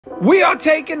We are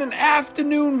taking an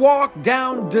afternoon walk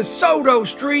down DeSoto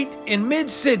Street in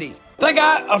Mid-City. They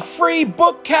got a free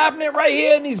book cabinet right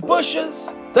here in these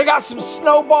bushes. They got some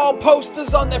snowball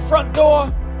posters on their front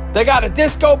door. They got a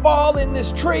disco ball in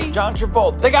this tree, John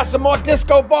Travolta. They got some more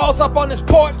disco balls up on this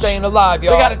porch, Staying Alive,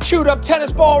 y'all. They got a chewed up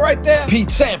tennis ball right there, Pete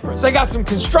Sampras. They got some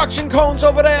construction cones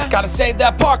over there, gotta save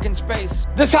that parking space.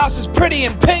 This house is pretty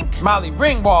in pink, Molly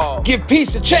Ringwald. Give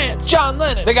peace a chance, John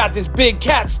Lennon. They got this big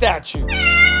cat statue.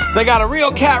 They got a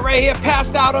real cat right here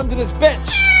passed out under this bench.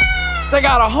 They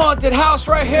got a haunted house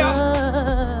right here.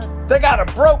 They got a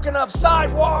broken up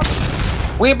sidewalk.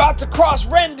 We about to cross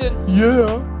Rendon.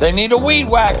 Yeah. They need a weed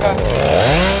whacker.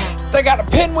 They got a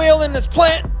pinwheel in this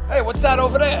plant. Hey, what's that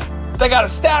over there? They got a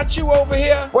statue over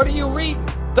here. What are you reading?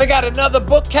 They got another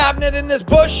book cabinet in this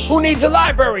bush. Who needs a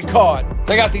library card?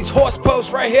 They got these horse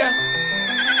posts right here.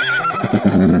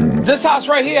 This house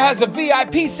right here has a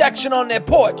VIP section on their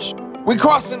porch. We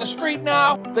crossing the street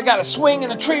now. They got a swing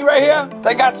and a tree right here.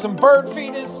 They got some bird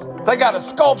feeders. They got a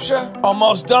sculpture.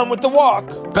 Almost done with the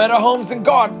walk. Better Homes and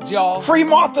Gardens, y'all. Free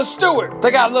Martha Stewart.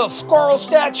 They got a little squirrel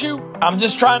statue. I'm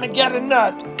just trying to get a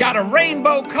nut. Got a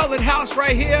rainbow colored house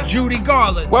right here. Judy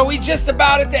Garland. Well, we just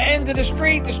about at the end of the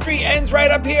street. The street ends right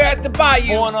up here at the bayou.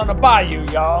 Going on the bayou,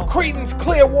 y'all. Creedence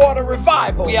Clearwater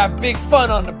Revival. We have big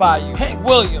fun on the bayou. Hank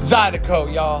Williams.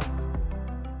 Zydeco, y'all.